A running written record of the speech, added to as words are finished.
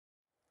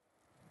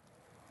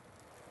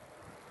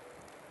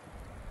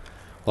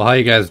Well, how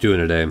you guys doing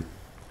today?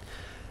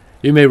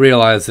 You may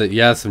realize that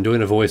yes, I'm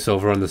doing a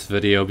voiceover on this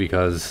video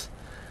because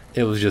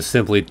it was just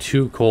simply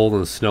too cold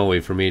and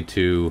snowy for me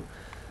to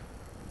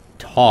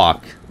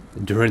talk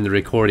during the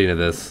recording of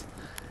this.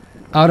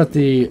 Out at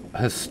the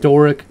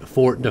historic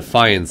Fort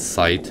Defiance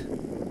site,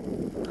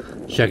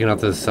 checking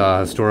out this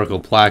historical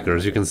placard.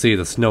 As you can see,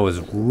 the snow is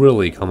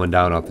really coming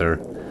down out there.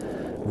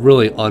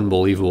 Really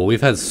unbelievable.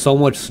 We've had so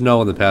much snow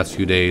in the past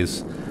few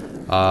days.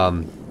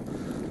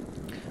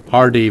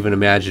 Hard to even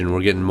imagine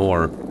we're getting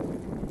more.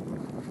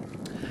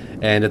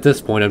 And at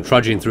this point, I'm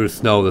trudging through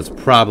snow that's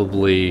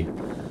probably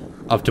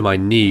up to my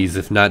knees,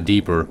 if not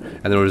deeper.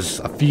 And there was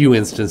a few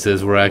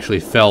instances where I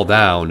actually fell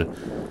down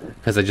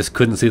because I just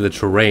couldn't see the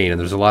terrain. And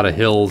there's a lot of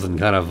hills and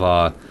kind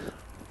of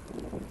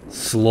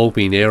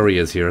sloping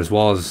areas here, as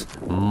well as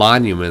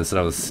monuments that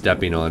I was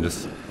stepping on.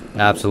 Just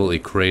absolutely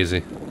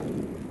crazy.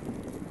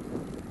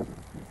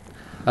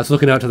 I was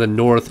looking out to the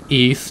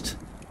northeast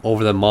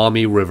over the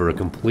Maumee River,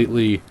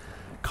 completely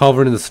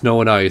covered in the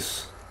snow and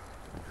ice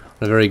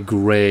on a very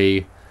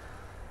gray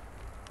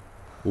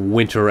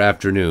winter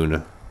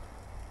afternoon.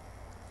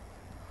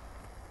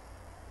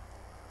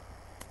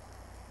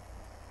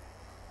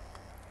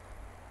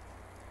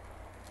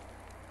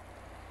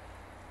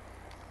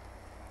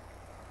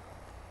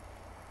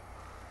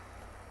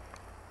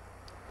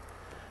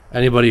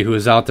 Anybody who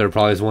is out there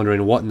probably is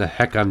wondering what in the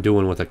heck I'm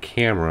doing with a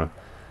camera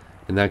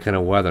in that kind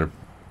of weather.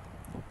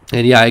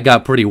 And yeah, it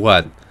got pretty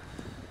wet.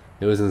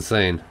 It was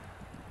insane.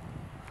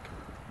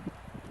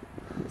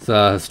 It's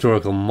a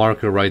historical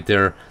marker right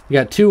there. We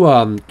got two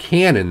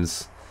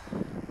cannons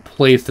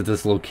placed at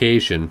this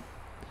location.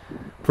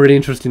 Pretty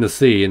interesting to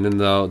see. And in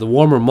the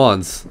warmer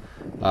months,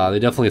 they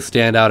definitely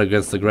stand out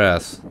against the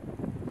grass.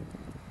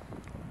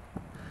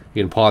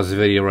 You can pause the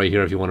video right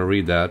here if you want to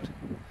read that.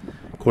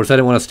 Of course, I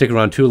didn't want to stick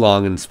around too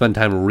long and spend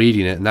time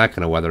reading it in that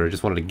kind of weather. I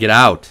just wanted to get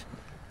out.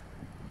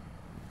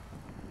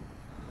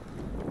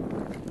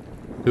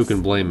 Who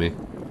can blame me?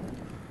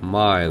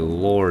 My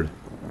lord.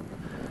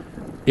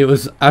 It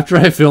was after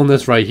I filmed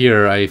this right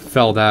here, I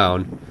fell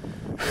down.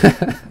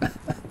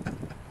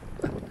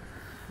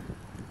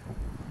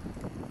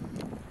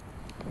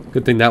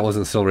 Good thing that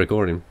wasn't still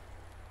recording.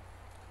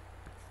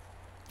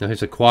 Now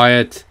here's a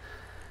quiet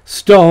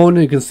stone.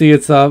 You can see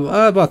it's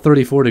about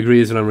 34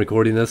 degrees when I'm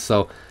recording this,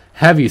 so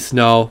heavy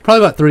snow.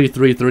 Probably about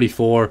 33,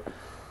 34.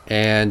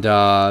 And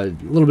a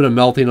little bit of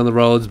melting on the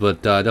roads,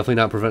 but definitely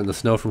not preventing the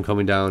snow from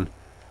coming down.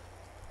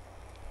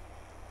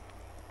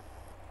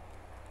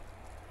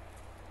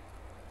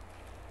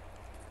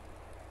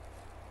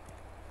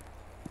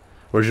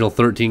 Original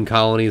 13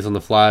 colonies on the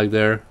flag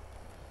there.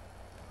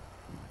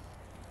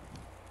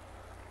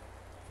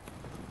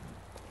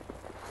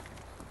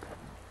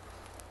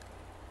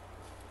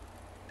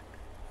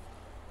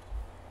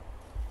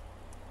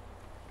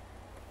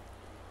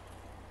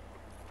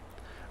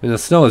 I mean, the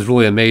snow is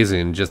really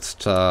amazing,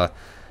 just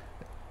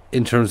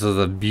in terms of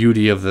the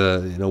beauty of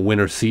the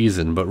winter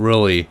season. But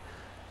really,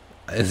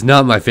 it's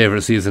not my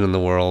favorite season in the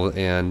world,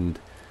 and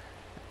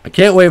I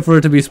can't wait for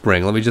it to be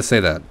spring. Let me just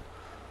say that.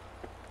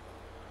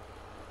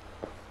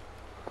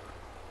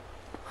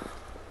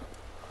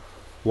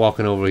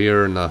 Walking over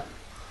here and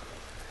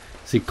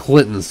see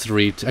Clinton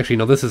Street. Actually,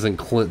 no, this isn't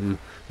Clinton.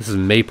 This is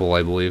Maple,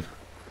 I believe.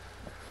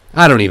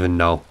 I don't even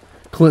know.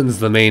 Clinton's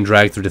the main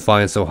drag through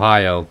Defiance,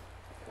 Ohio.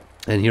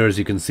 And here, as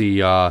you can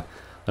see,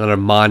 another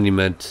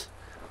monument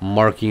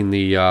marking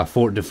the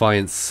Fort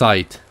Defiance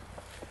site.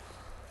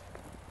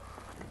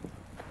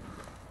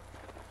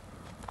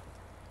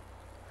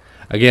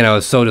 Again, I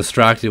was so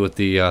distracted with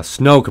the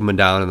snow coming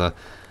down and the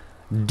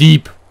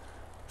deep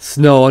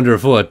snow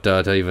underfoot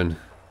to even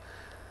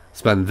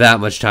spend that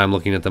much time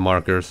looking at the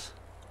markers.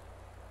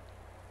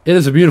 It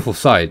is a beautiful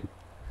sight.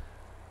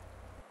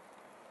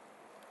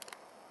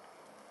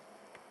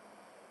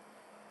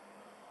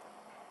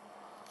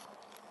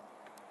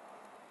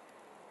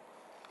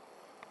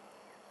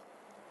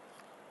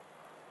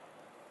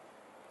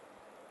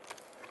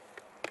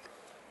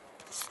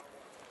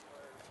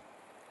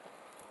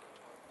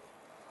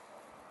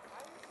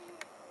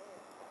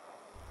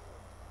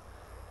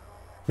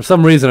 For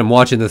some reason, I'm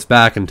watching this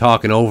back and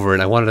talking over it,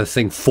 and I wanted to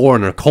sing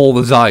Foreigner, Cold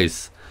as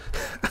Ice.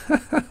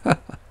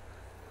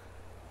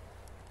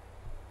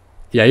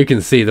 Yeah, you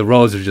can see the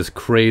roads are just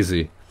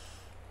crazy.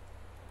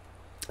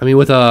 I mean,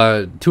 with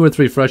 2 or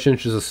 3 fresh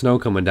inches of snow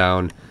coming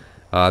down,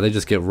 they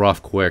just get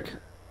rough quick.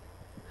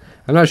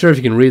 I'm not sure if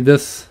you can read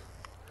this.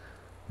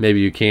 Maybe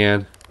you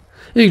can.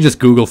 You can just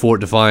Google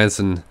Fort Defiance,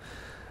 and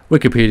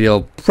Wikipedia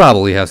will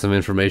probably have some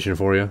information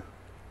for you.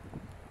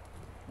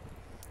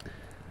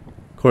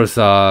 Of course,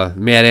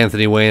 Mad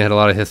Anthony Wayne had a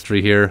lot of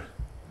history here.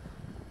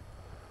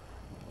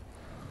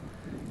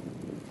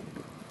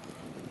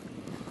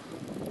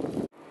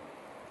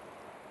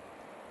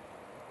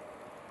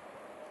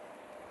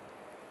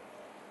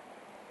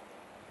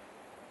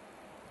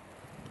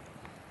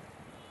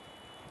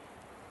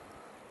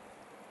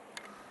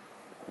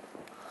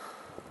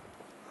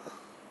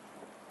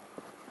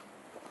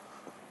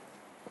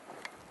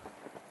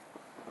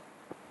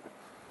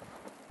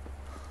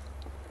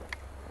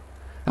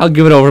 I'll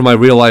give it over to my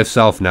real life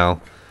self now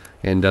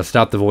and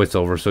stop the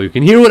voiceover so you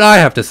can hear what I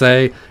have to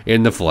say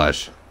in the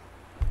flesh.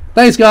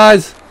 Thanks,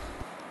 guys!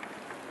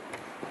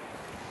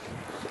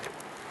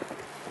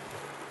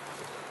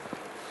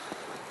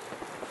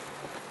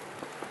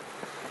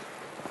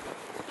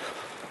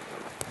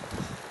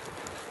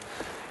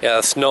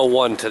 Yeah, snow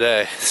one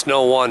today.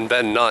 Snow one,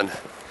 been none.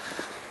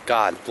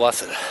 God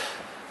bless it.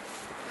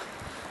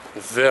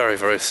 Very,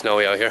 very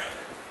snowy out here.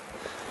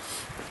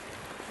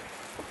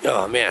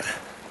 Oh, man.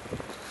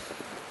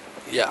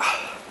 Yeah.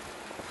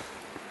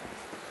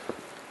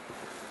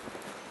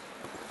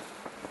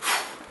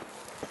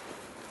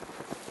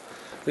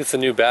 At least the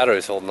new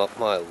battery's holding up,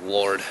 my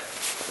lord.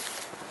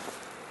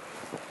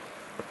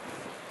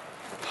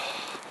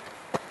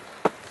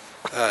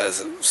 That is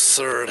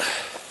absurd.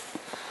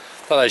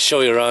 Thought I'd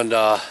show you around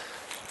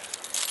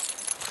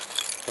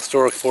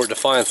historic Fort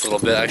Defiance a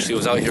little bit. Actually,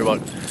 was out here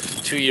about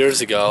 2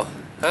 years ago.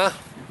 Huh?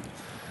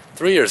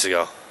 3 years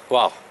ago.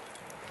 Wow.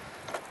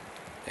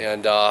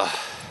 And got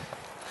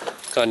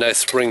a nice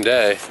spring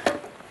day.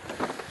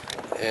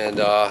 And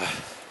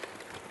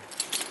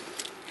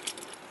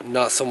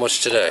not so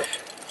much today.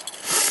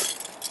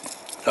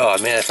 Oh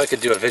man, if I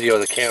could do a video of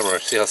the camera,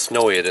 see how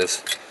snowy it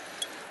is.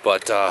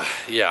 But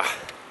yeah,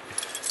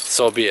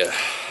 so be it.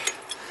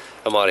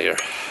 I'm out of here.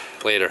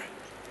 Later.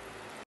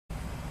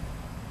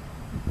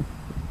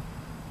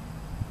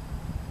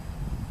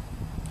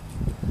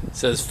 It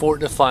says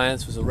Fort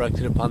Defiance was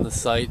erected upon the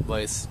site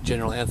by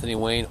General Anthony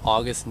Wayne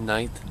August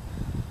 9th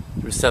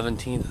through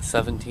 17th,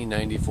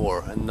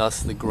 1794, and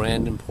thus the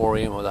grand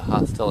emporium of the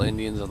hostile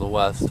Indians of the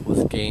West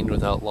was gained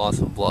without loss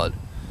of blood.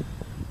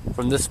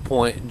 From this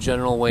point,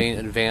 General Wayne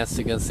advanced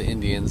against the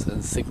Indians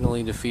and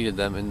signally defeated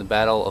them in the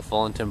Battle of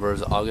Fallen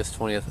Timbers, August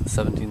 20th,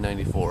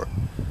 1794.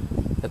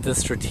 At this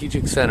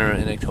strategic center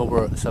in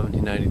October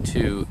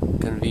 1792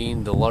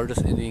 convened the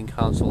largest Indian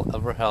council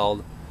ever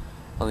held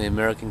on the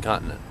American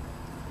continent.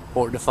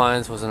 Fort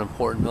Defiance was an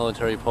important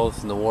military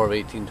post in the War of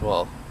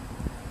 1812.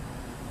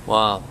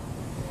 Wow,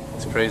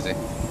 it's crazy.